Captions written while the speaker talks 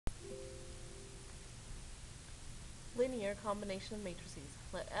linear combination of matrices.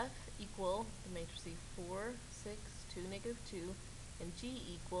 Let F equal the matrices 4, 6, 2, negative 2, and G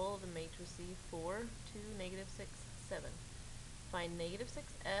equal the matrices 4, 2, negative 6, 7. Find negative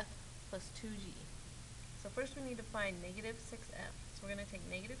 6F plus 2G. So first we need to find negative 6F. So we're going to take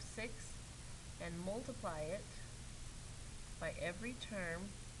negative 6 and multiply it by every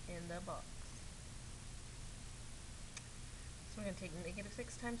term in the box. So we're going to take negative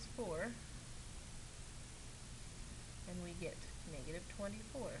 6 times 4, and we get negative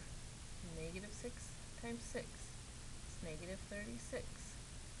 24. Negative 6 times 6 is negative 36.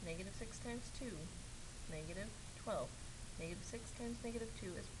 Negative 6 times 2, negative 12. Negative 6 times negative 2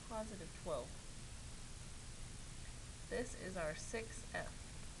 is positive 12. This is our 6F.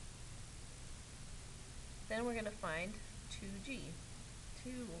 Then we're going to find 2G.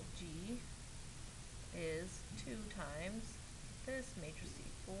 2G is 2 times this matrix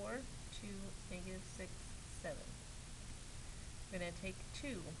 4, 2, negative 6, 7. We're going to take 2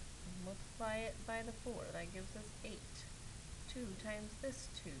 and multiply it by the 4. That gives us 8. 2 times this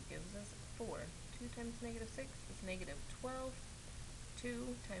 2 gives us 4. 2 times negative 6 is negative 12.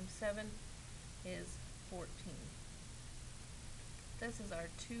 2 times 7 is 14. This is our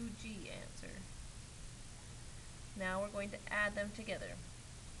 2G answer. Now we're going to add them together.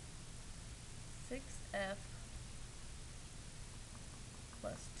 6F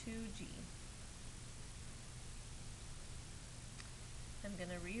plus 2G. I'm going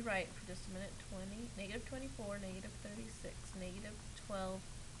to rewrite for just a minute. Negative 24, negative 36, negative 12,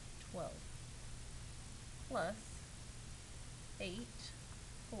 12. Plus 8,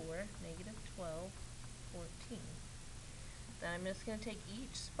 4, negative 12, 14. Then I'm just going to take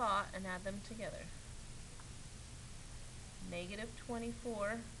each spot and add them together. Negative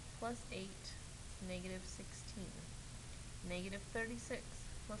 24 plus 8 is negative 16. Negative 36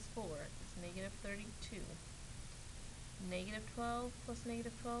 plus 4 is negative 32. Negative 12 plus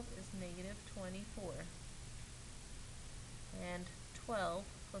negative 12 is negative 24. And 12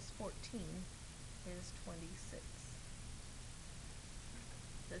 plus 14 is 26.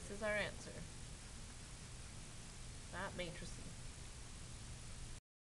 This is our answer. That matrices.